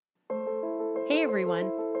Hey everyone,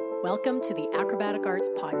 welcome to the Acrobatic Arts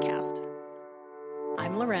Podcast.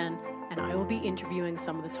 I'm Loren, and I will be interviewing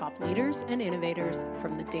some of the top leaders and innovators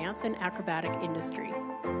from the dance and acrobatic industry.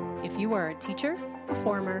 If you are a teacher,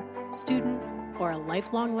 performer, student, or a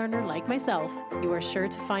lifelong learner like myself, you are sure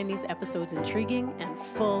to find these episodes intriguing and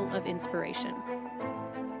full of inspiration.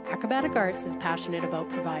 Acrobatic Arts is passionate about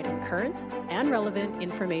providing current and relevant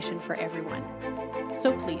information for everyone.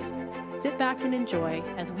 So please, sit back and enjoy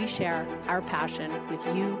as we share our passion with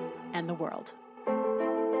you and the world.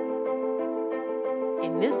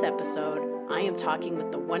 In this episode, I am talking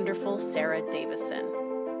with the wonderful Sarah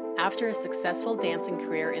Davison. After a successful dancing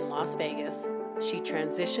career in Las Vegas, she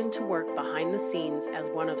transitioned to work behind the scenes as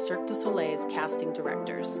one of Cirque du Soleil's casting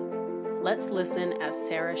directors. Let's listen as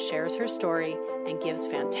Sarah shares her story and gives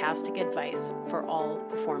fantastic advice for all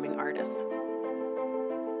performing artists.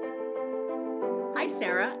 Hi,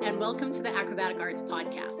 Sarah, and welcome to the Acrobatic Arts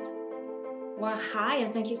Podcast. Well, hi,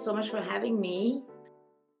 and thank you so much for having me.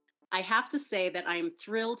 I have to say that I am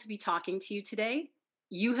thrilled to be talking to you today.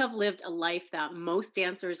 You have lived a life that most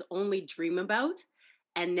dancers only dream about,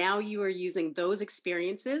 and now you are using those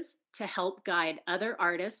experiences to help guide other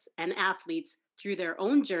artists and athletes through their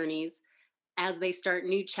own journeys as they start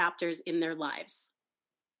new chapters in their lives.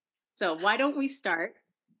 So why don't we start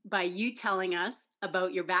by you telling us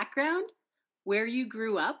about your background, where you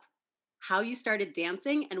grew up, how you started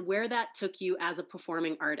dancing, and where that took you as a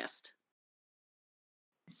performing artist.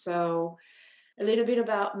 So, a little bit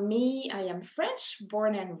about me. I am French,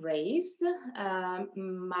 born and raised.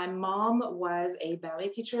 My mom was a ballet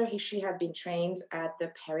teacher. She had been trained at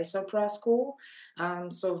the Paris Opera School,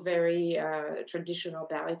 so very traditional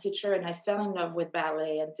ballet teacher. And I fell in love with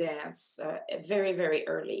ballet and dance very, very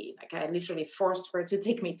early. Like I literally forced her to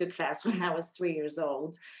take me to class when I was 3 years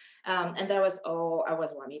old. And that was all I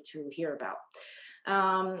was wanting to hear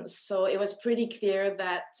about. So it was pretty clear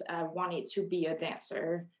that I wanted to be a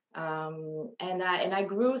dancer. And I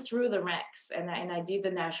grew through the ranks, and I did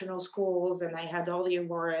the national schools, and I had all the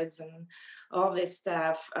awards and all this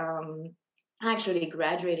stuff. I actually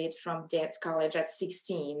graduated from dance college at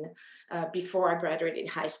 16 before I graduated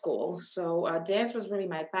high school. So dance was really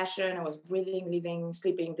my passion. I was breathing, living,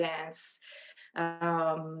 sleeping dance.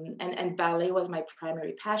 And ballet was my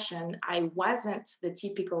primary passion. I wasn't the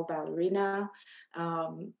typical ballerina.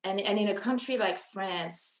 And in a country like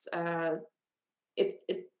France,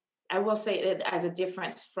 I will say it as a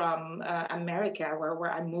difference from America, where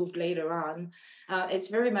I moved later on. It's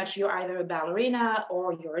very much you're either a ballerina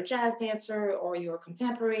or you're a jazz dancer or you're a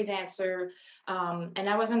contemporary dancer. And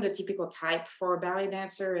I wasn't the typical type for a ballet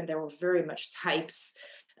dancer, and there were very much types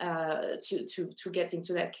to get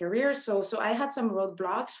into that career. So I had some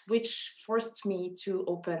roadblocks, which forced me to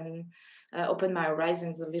open my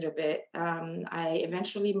horizons a little bit. I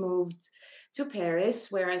eventually moved to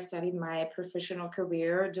Paris, where I studied my professional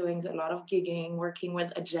career, doing a lot of gigging, working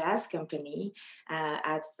with a jazz company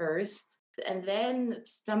at first, and then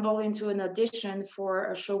stumbled into an audition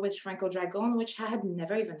for a show with Franco Dragon, which I had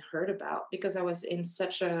never even heard about because I was in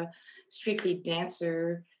such a strictly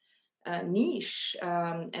dancer niche.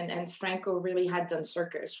 And Franco really had done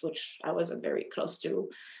circus, which I wasn't very close to.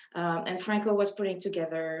 And Franco was putting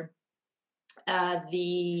together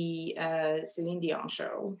the Celine Dion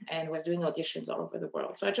show and was doing auditions all over the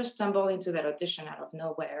world. So I just stumbled into that audition out of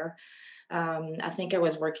nowhere. I think I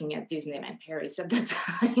was working at Disneyland Paris at the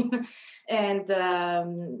time, and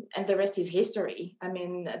the rest is history. I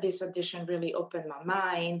mean, this audition really opened my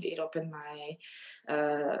mind. It opened my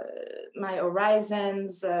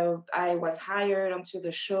horizons. I was hired onto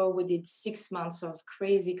the show. We did 6 months of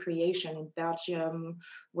crazy creation in Belgium,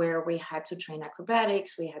 where we had to train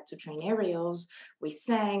acrobatics, we had to train aerials, we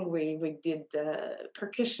sang, we did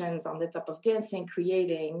percussions on the top of dancing,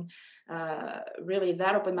 creating. Really,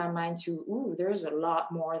 that opened my mind to, there's a lot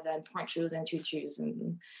more than point shoes and tutus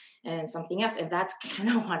and something else. And that's kind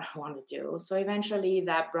of what I want to do. So eventually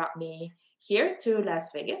that brought me here to Las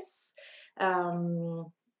Vegas. 18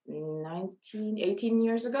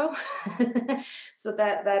 years ago. So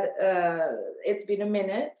that it's been a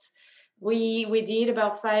minute. We did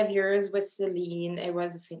about 5 years with Celine. It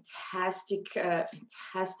was a fantastic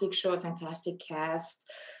show, a fantastic cast.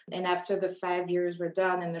 And after the 5 years were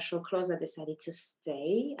done and the show closed, I decided to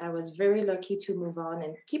stay. I was very lucky to move on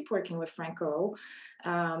and keep working with Franco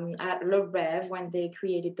at Le Rêve when they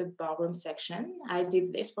created the ballroom section. I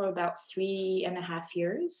did this for about 3.5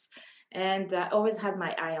 years, and I always had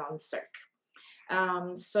my eye on Cirque.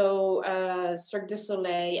 Cirque du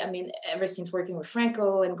Soleil, I mean, ever since working with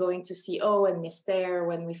Franco and going to see O and Mystère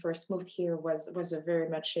when we first moved here was a very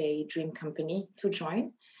much a dream company to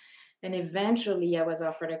join. And eventually I was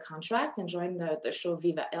offered a contract and joined the show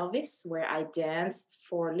Viva Elvis, where I danced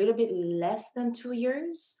for a little bit less than 2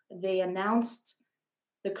 years. They announced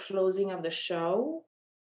the closing of the show.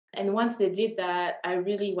 And once they did that, I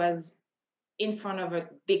really was in front of a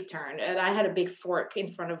big turn. And I had a big fork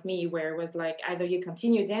in front of me where it was like either you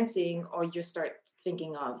continue dancing or you start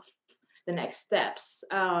thinking of the next steps.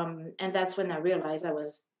 And that's when I realized I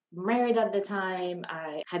was married at the time.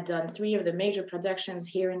 I had done 3 of the major productions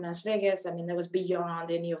here in Las Vegas. I mean, that was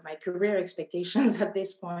beyond any of my career expectations at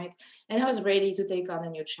this point. And I was ready to take on a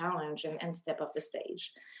new challenge and step off the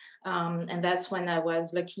stage. And that's when I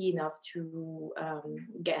was lucky enough to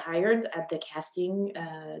get hired at the casting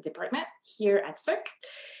department here at Cirque.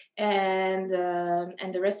 And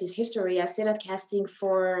the rest is history. I stayed at casting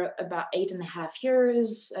for about 8.5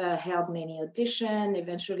 years, held many auditions,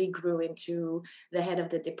 eventually grew into the head of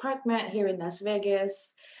the department here in Las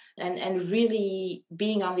Vegas, and really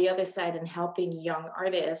being on the other side and helping young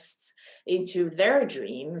artists into their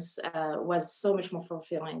dreams was so much more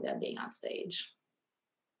fulfilling than being on stage.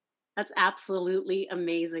 That's absolutely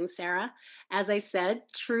amazing, Sarah. As I said,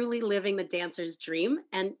 truly living the dancer's dream.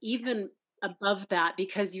 And even above that,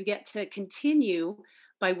 because you get to continue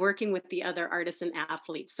by working with the other artists and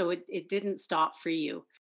athletes. So it didn't stop for you.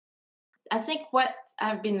 I think what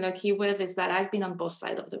I've been lucky with is that I've been on both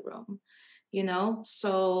sides of the room,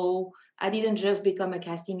 so I didn't just become a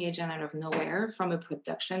casting agent out of nowhere from a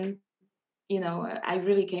production. I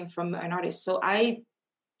really came from an artist. So I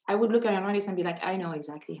would look at an artist and be like, I know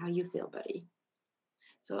exactly how you feel, buddy.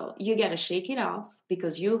 So you got to shake it off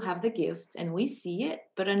because you have the gift and we see it.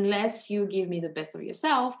 But unless you give me the best of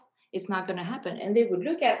yourself, it's not going to happen. And they would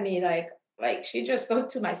look at me like she just spoke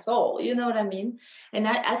to my soul. You know what I mean? And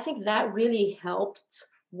I think that really helped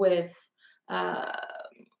with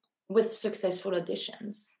successful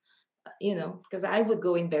auditions, because I would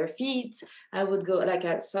go in bare feet. I would go like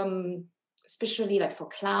at some, especially like for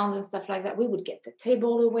clowns and stuff like that, we would get the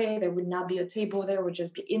table away. There would not be a table there. We'd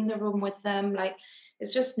just be in the room with them. Like,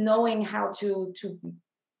 it's just knowing how to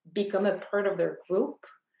become a part of their group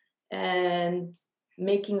and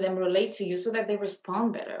making them relate to you so that they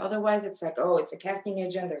respond better. Otherwise, it's like, oh, it's a casting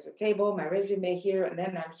agent. There's a table, my resume here, and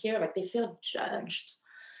then I'm here. Like, they feel judged.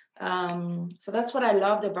 So that's what I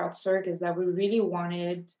loved about Cirque, is that we really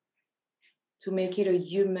wanted to make it a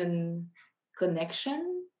human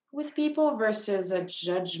connection with people versus a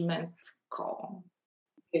judgment call.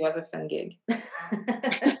 It was a fun gig.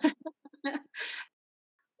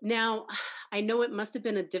 Now, I know it must have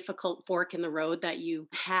been a difficult fork in the road that you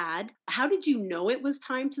had. How did you know it was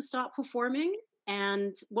time to stop performing?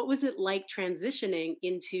 And what was it like transitioning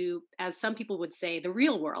into, as some people would say, the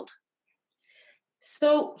real world?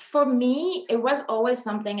 So for me, it was always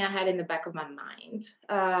something I had in the back of my mind.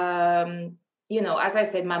 As I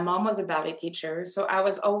said, my mom was a ballet teacher, so I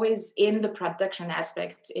was always in the production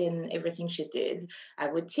aspect in everything she did. I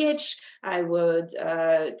would teach, I would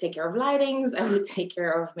take care of lightings, I would take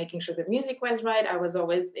care of making sure the music was right. I was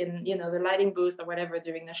always in, the lighting booth or whatever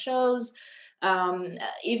during the shows.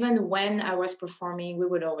 Even when I was performing, we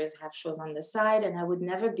would always have shows on the side, and I would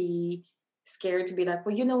never be scared to be like,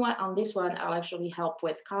 well, you know what, on this one I'll actually help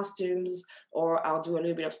with costumes, or I'll do a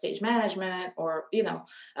little bit of stage management, or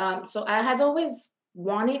so I had always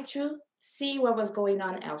wanted to see what was going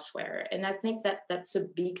on elsewhere. And I think that that's a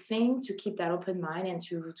big thing, to keep that open mind and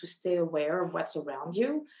to stay aware of what's around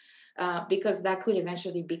you, because that could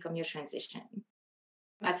eventually become your transition.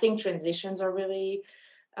 I think transitions are really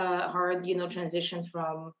hard, transitions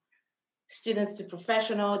from students to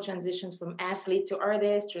professional, transitions from athlete to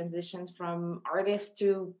artist, transitions from artist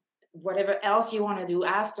to whatever else you want to do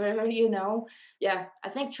after. Yeah, I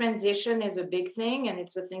think transition is a big thing, and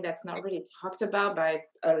it's a thing that's not really talked about by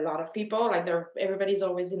a lot of people. Like, everybody's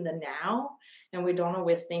always in the now, and we don't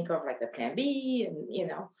always think of like the plan B,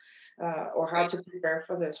 and or how to prepare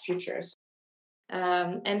for those futures.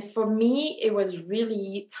 And for me, it was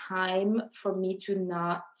really time for me to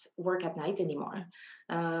not work at night anymore.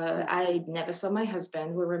 I never saw my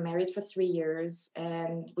husband. We were married for 3 years,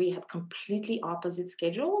 and we had completely opposite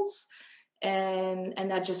schedules.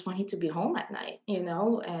 And I just wanted to be home at night,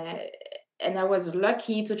 and I was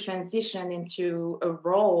lucky to transition into a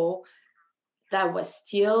role that was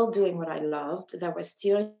still doing what I loved, that was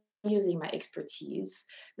still using my expertise,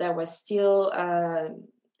 that was still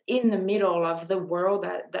in the middle of the world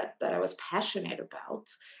that I was passionate about.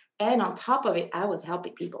 And on top of it, I was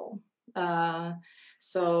helping people.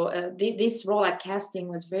 So this role at casting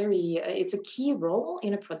was it's a key role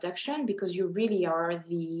in a production, because you really are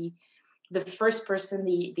the the first person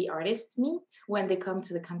the artists meet when they come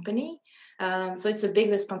to the company. So it's a big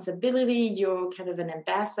responsibility. You're kind of an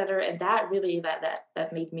ambassador, and that really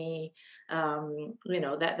that made me,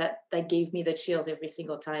 that gave me the chills every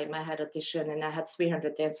single time I had audition, and I had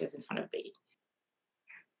 300 dancers in front of me.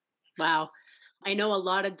 Wow. I know a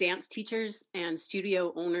lot of dance teachers and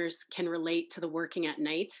studio owners can relate to the working at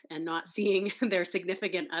night and not seeing their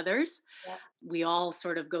significant others. Yeah. We all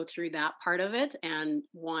sort of go through that part of it and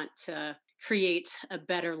want to create a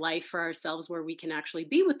better life for ourselves where we can actually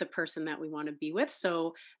be with the person that we want to be with.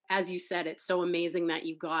 So, as you said, it's so amazing that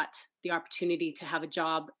you got the opportunity to have a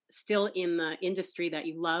job still in the industry that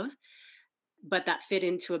you love, but that fit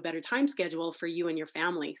into a better time schedule for you and your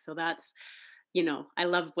family. So that's, I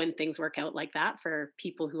love when things work out like that for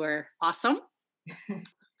people who are awesome.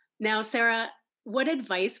 Now, Sarah, what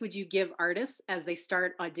advice would you give artists as they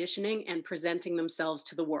start auditioning and presenting themselves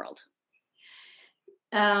to the world?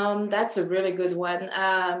 That's a really good one.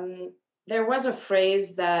 There was a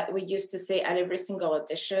phrase that we used to say at every single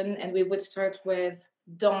audition, and we would start with,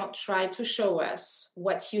 "Don't try to show us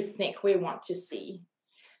what you think we want to see."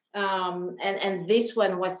 And this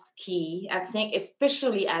one was key. I think,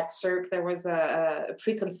 especially at Cirque, there was a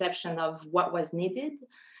preconception of what was needed,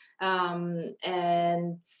 and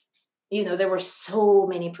there were so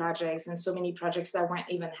many projects and so many projects that weren't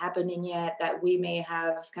even happening yet that we may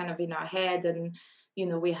have kind of in our head, and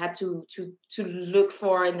we had to look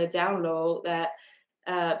for in the down low. That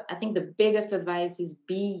I think the biggest advice is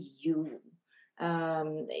be you.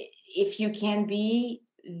 If you can be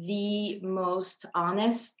the most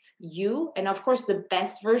honest you, and of course the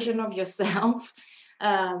best version of yourself,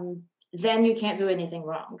 then you can't do anything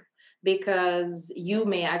wrong, because you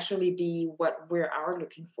may actually be what we are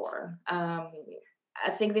looking for.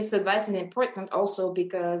 I think this advice is important also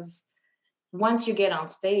because once you get on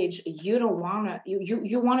stage, you don't want to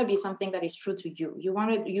you want to be something that is true to you. You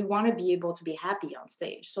want to be able to be happy on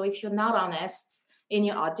stage. So if you're not honest in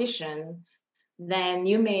your audition, then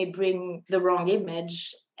you may bring the wrong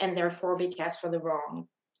image and therefore be cast for the wrong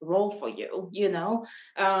role for you.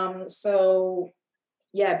 So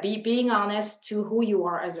yeah, being honest to who you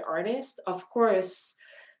are as an artist, of course.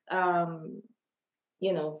 um,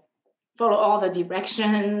 you know Follow all the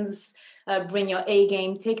directions, bring your A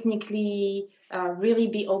game technically, really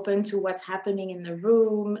be open to what's happening in the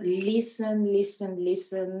room,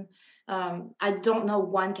 listen. I don't know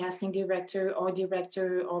one casting director or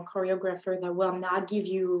choreographer that will not give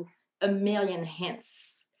you a million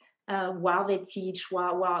hints while they teach,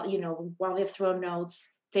 while they throw notes.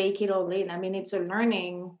 Take it all in. I mean, it's a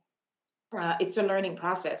learning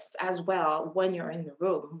process as well when you're in the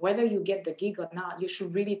room. Whether you get the gig or not, you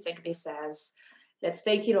should really take this as, let's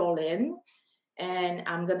take it all in, and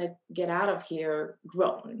I'm going to get out of here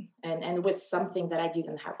grown and with something that I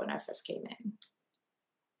didn't have when I first came in.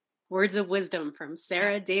 Words of wisdom from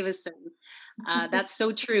Sarah Davison. That's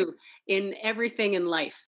so true in everything in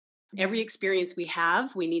life. Every experience we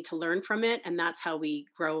have, we need to learn from it, and that's how we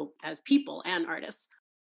grow as people and artists.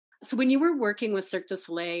 So, when you were working with Cirque du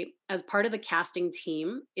Soleil as part of the casting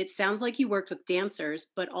team, it sounds like you worked with dancers,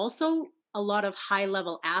 but also a lot of high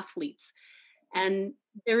level athletes. And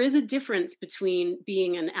there is a difference between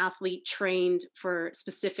being an athlete trained for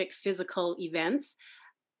specific physical events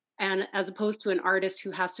and as opposed to an artist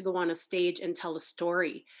who has to go on a stage and tell a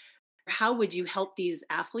story. How would you help these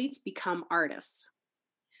athletes become artists?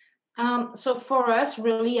 So for us,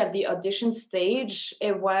 really at the audition stage,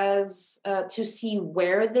 it was to see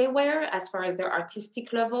where they were as far as their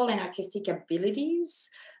artistic level and artistic abilities,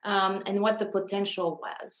 and what the potential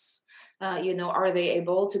was. Are they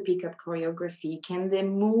able to pick up choreography? Can they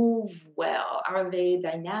move well? Are they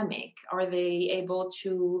dynamic? Are they able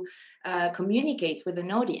to communicate with an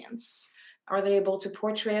audience? Are they able to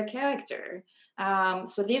portray a character?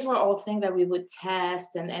 So these were all things that we would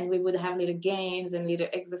test, and we would have little games and little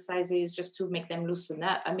exercises just to make them loosen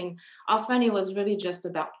up. I mean, often it was really just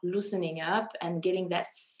about loosening up and getting that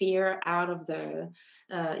fear out of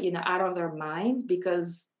out of their mind,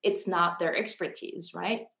 because it's not their expertise,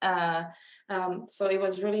 right? So it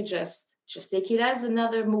was really just take it as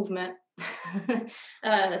another movement,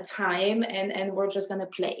 time, and we're just gonna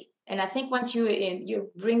play. And I think once you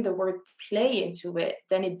bring the word play into it,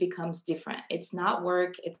 then it becomes different. It's not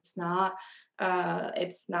work. It's not.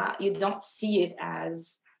 You don't see it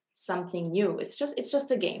as something new. It's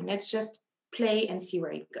just a game. Let's just play and see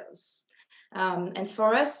where it goes. And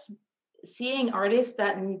for us, seeing artists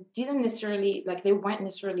that didn't necessarily, like, they weren't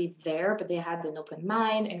necessarily there, but they had an open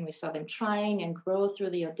mind, and we saw them trying and grow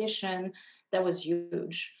through the audition. That was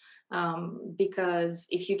huge. Because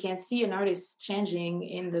if you can see an artist changing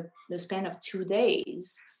in the span of 2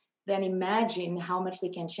 days, then imagine how much they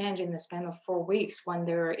can change in the span of 4 weeks when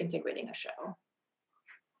they're integrating a show.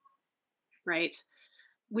 Right.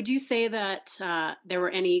 Would you say that there were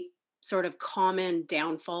any sort of common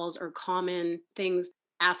downfalls or common things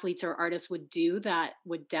athletes or artists would do that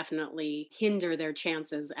would definitely hinder their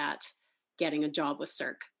chances at getting a job with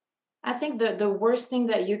Cirque? I think the worst thing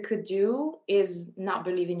that you could do is not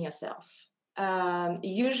believe in yourself.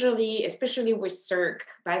 Usually, especially with Cirque,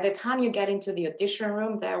 by the time you get into the audition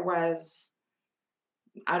room, there was,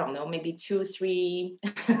 I don't know, maybe two, three,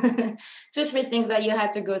 two, three things that you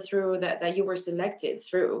had to go through that you were selected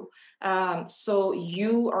through. So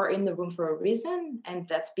you are in the room for a reason, and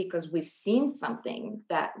that's because we've seen something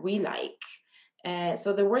that we like.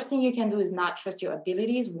 So the worst thing you can do is not trust your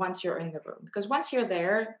abilities once you're in the room, because once you're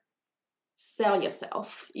there, sell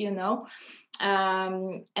yourself,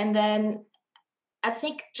 and then I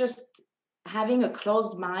think just having a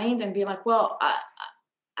closed mind and be like, well,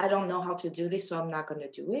 I don't know how to do this, so I'm not going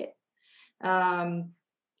to do it, um,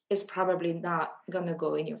 is probably not going to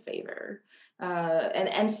go in your favor.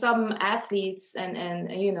 And some athletes and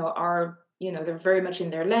are, they're very much in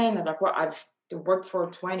their lane. They're like, well, I've worked for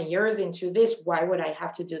 20 years into this. Why would I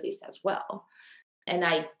have to do this as well? And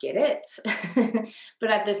I get it.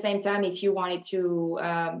 But at the same time, if you wanted to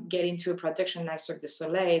get into a production like Cirque du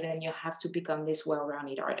Soleil, then you have to become this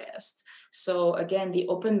well-rounded artist. So again, the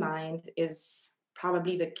open mind is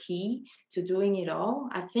probably the key to doing it all.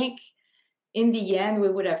 I think in the end,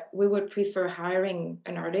 we would prefer hiring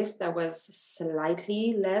an artist that was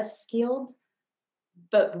slightly less skilled,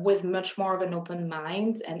 but with much more of an open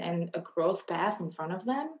mind and a growth path in front of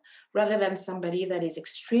them, rather than somebody that is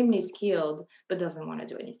extremely skilled but doesn't want to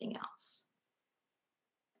do anything else.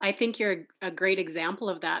 I think you're a great example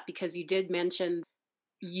of that because you did mention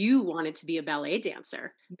you wanted to be a ballet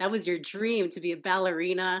dancer. That was your dream, to be a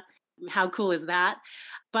ballerina. How cool is that?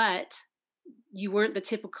 But you weren't the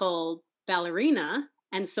typical ballerina.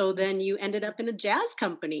 And so then you ended up in a jazz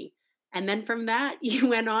company. And then from that, you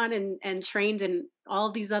went on and trained in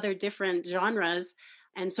all these other different genres.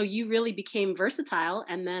 And so you really became versatile.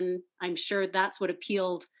 And then I'm sure that's what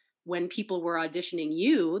appealed when people were auditioning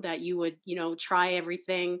you, that you would, try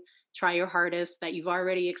everything, try your hardest, that you've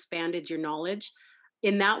already expanded your knowledge.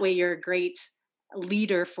 In that way, you're a great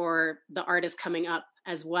leader for the artists coming up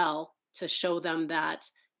as well, to show them that,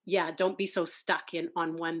 yeah, don't be so stuck in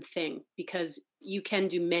on one thing, because you can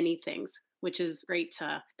do many things, which is great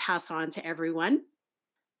to pass on to everyone.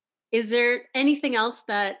 Is there anything else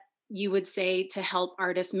that you would say to help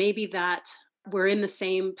artists, maybe that were in the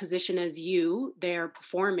same position as you, they're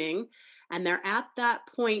performing, and they're at that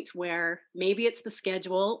point where maybe it's the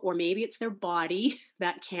schedule or maybe it's their body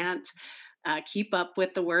that can't keep up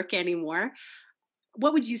with the work anymore?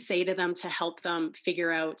 What would you say to them to help them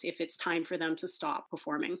figure out if it's time for them to stop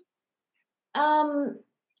performing? Um,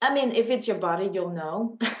 I mean, if it's your body, you'll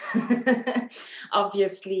know,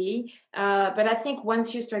 obviously. But I think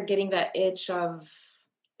once you start getting that itch of,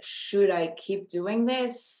 should I keep doing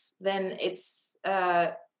this? Then it's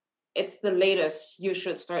the latest you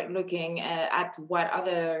should start looking at what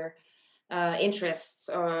other interests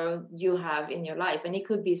you have in your life, and it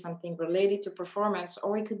could be something related to performance,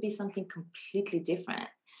 or it could be something completely different.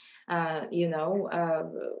 Uh, you know, uh,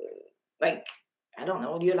 like, I don't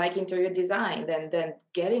know, you like interior design, then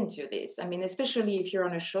get into this. I mean, especially if you're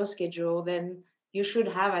on a show schedule, then you should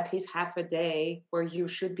have at least half a day where you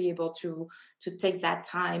should be able to take that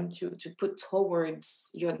time to put towards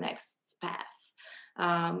your next path.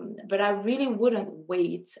 But I really wouldn't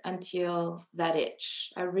wait until that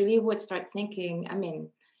itch. I really would start thinking. I mean,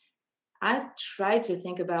 I tried to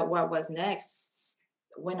think about what was next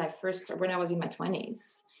when I was in my 20s,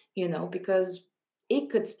 because it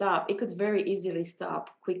could stop. It could very easily stop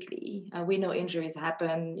quickly. We know injuries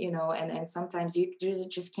happen, and sometimes you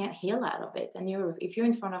just can't heal out of it. And if you're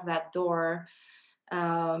in front of that door,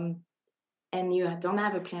 um, and you don't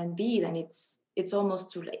have a plan B, then it's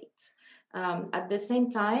almost too late. At the same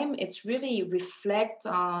time, it's really reflect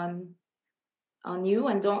on you,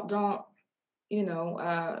 and don't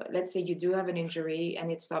let's say you do have an injury and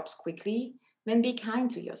it stops quickly, then be kind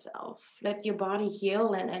to yourself. Let your body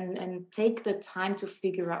heal, and take the time to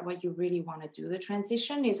figure out what you really want to do. The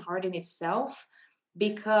transition is hard in itself,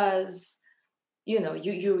 because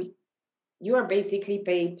you are basically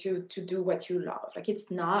paid to do what you love. Like,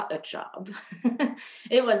 it's not a job.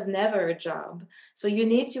 It was never a job. So you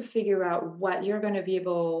need to figure out what you're going to be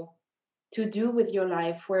able to do with your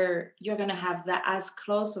life, where you're going to have that as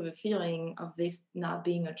close of a feeling of this not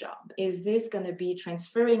being a job. Is this going to be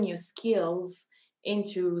transferring your skills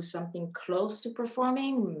into something close to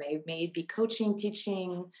performing, may it be coaching,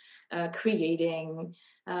 teaching, creating,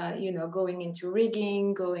 going into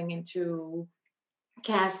rigging, going into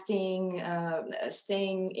casting,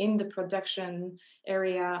 staying in the production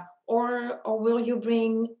area, or will you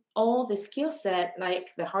bring all the skill set, like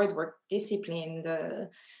the hard work, discipline, the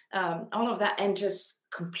all of that, and just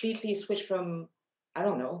completely switch from, I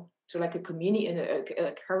don't know, to like a community,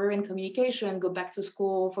 a career in communication, go back to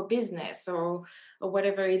school for business, or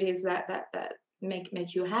whatever it is that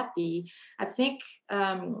make you happy. I think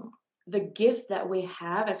the gift that we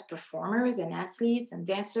have as performers and athletes and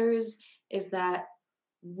dancers is that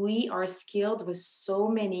we are skilled with so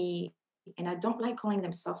many, and I don't like calling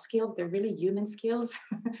them soft skills, they're really human skills.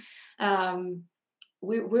 um,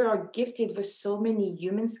 we are gifted with so many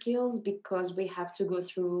human skills because we have to go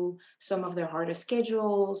through some of the harder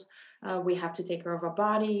schedules. We have to take care of our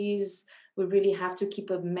bodies. We really have to keep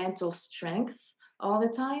a mental strength all the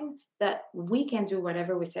time that we can do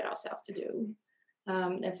whatever we set ourselves to do.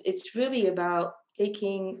 It's really about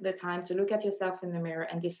taking the time to look at yourself in the mirror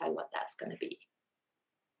and decide what that's going to be.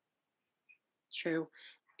 True.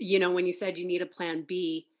 When you said you need a plan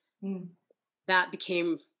B, that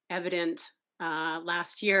became evident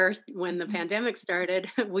last year when the pandemic started.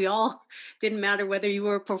 We all, didn't matter whether you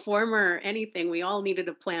were a performer or anything, we all needed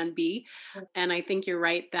a plan B. And I think you're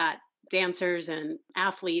right that dancers and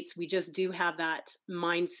athletes, we just do have that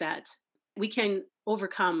mindset. We can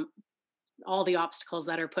overcome all the obstacles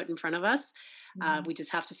that are put in front of us. We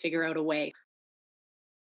just have to figure out a way.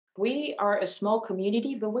 We are a small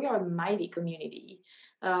community, but we are a mighty community.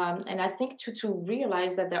 And I think to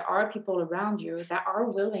realize that there are people around you that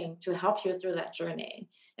are willing to help you through that journey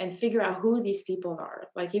and figure out who these people are.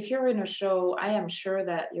 Like if you're in a show, I am sure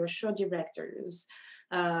that your show directors,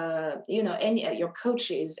 any your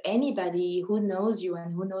coaches, anybody who knows you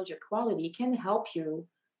and who knows your quality can help you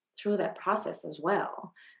through that process as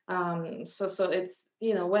well. So it's,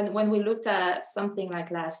 when we looked at something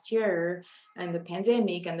like last year and the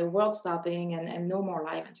pandemic and the world stopping and no more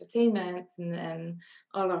live entertainment and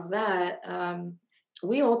all of that,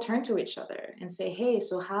 we all turn to each other and say, hey,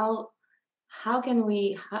 so how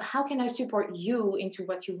can I support you into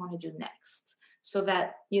what you want to do next, so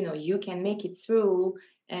that you can make it through,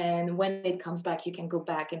 and when it comes back you can go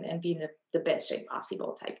back and be in the best shape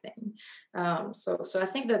possible, type thing. So I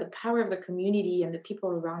think that the power of the community and the people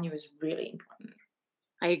around you is really important.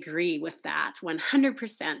 I agree with that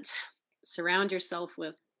 100%. Surround yourself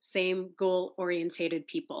with same goal orientated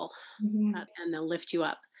people, and they'll lift you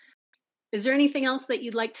up. Is there anything else that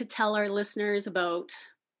you'd like to tell our listeners about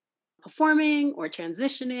performing or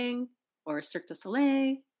transitioning or Cirque du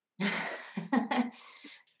Soleil?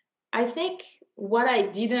 I think what I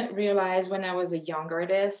didn't realize when I was a young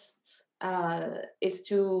artist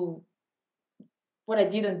what I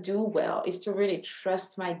didn't do well is to really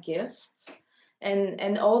trust my gift.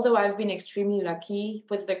 And although I've been extremely lucky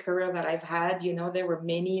with the career that I've had, there were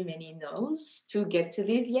many, many no's to get to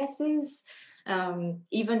these yeses.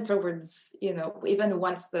 Even towards, even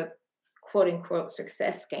once the quote unquote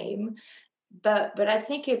success came. But I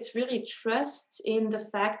think it's really trust in the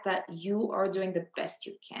fact that you are doing the best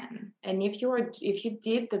you can. And if you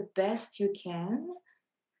did the best you can,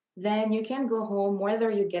 then you can go home,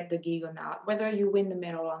 whether you get the gig or not, whether you win the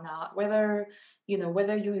medal or not, whether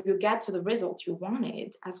you get to the result you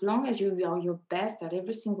wanted, as long as you are your best at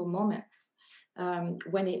every single moment.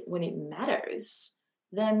 When it matters,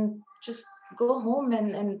 then just go home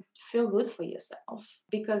and feel good for yourself,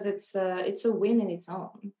 because it's a win in its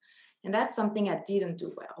own. And that's something I didn't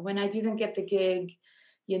do well. When I didn't get the gig,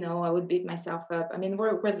 I would beat myself up. I mean,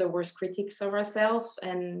 we're the worst critics of ourselves,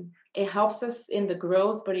 and it helps us in the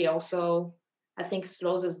growth, but it also, I think,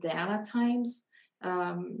 slows us down at times.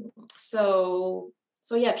 So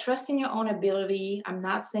yeah, trust in your own ability. I'm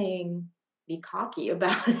not saying be cocky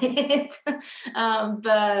about it,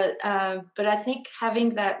 but I think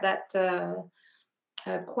having that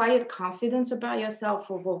quiet confidence about yourself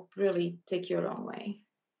will really take you a long way.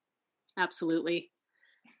 Absolutely.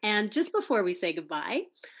 And just before we say goodbye,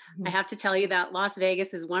 I have to tell you that Las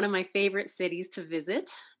Vegas is one of my favorite cities to visit,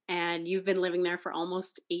 and you've been living there for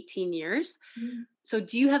almost 18 years. So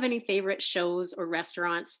do you have any favorite shows or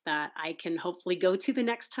restaurants that I can hopefully go to the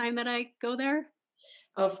next time that I go there?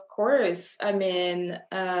 Of course. I mean,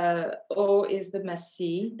 O is the must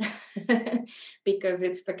see because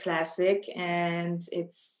it's the classic, and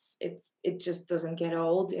it just doesn't get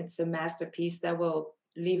old. It's a masterpiece that will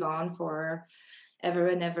live on for ever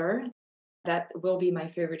and ever. That will be my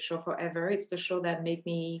favorite show forever. It's the show that made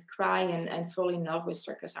me cry and fall in love with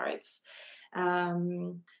circus arts.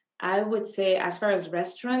 I would say, as far as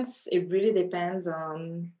restaurants, it really depends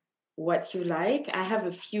on what you like. I have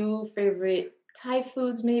a few favorite Thai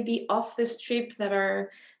foods, maybe off the strip, that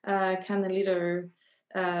are kind of little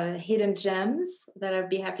hidden gems that I'd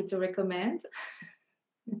be happy to recommend.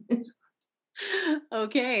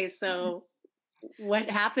 Okay, so what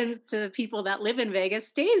happens to people that live in Vegas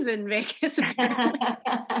stays in Vegas, apparently.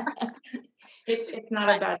 It's not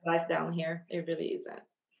a But bad life down here. It really isn't.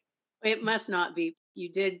 it must not be. You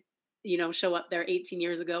did, show up there 18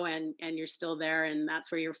 years ago, and you're still there, and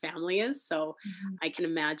that's where your family is. So Mhm. I can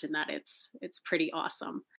imagine that it's pretty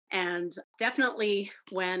awesome. And definitely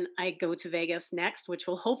when I go to Vegas next, which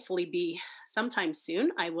will hopefully be sometime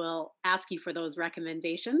soon, I will ask you for those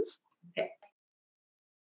recommendations. Okay.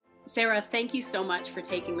 Sarah, thank you so much for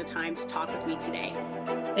taking the time to talk with me today.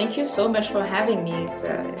 Thank you so much for having me. It's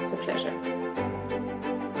a pleasure.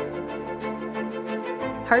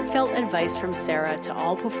 Heartfelt advice from Sarah to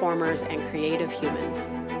all performers and creative humans.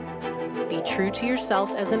 Be true to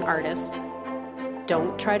yourself as an artist.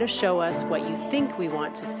 Don't try to show us what you think we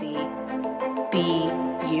want to see. Be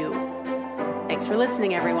you. Thanks for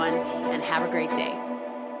listening, everyone, and have a great day.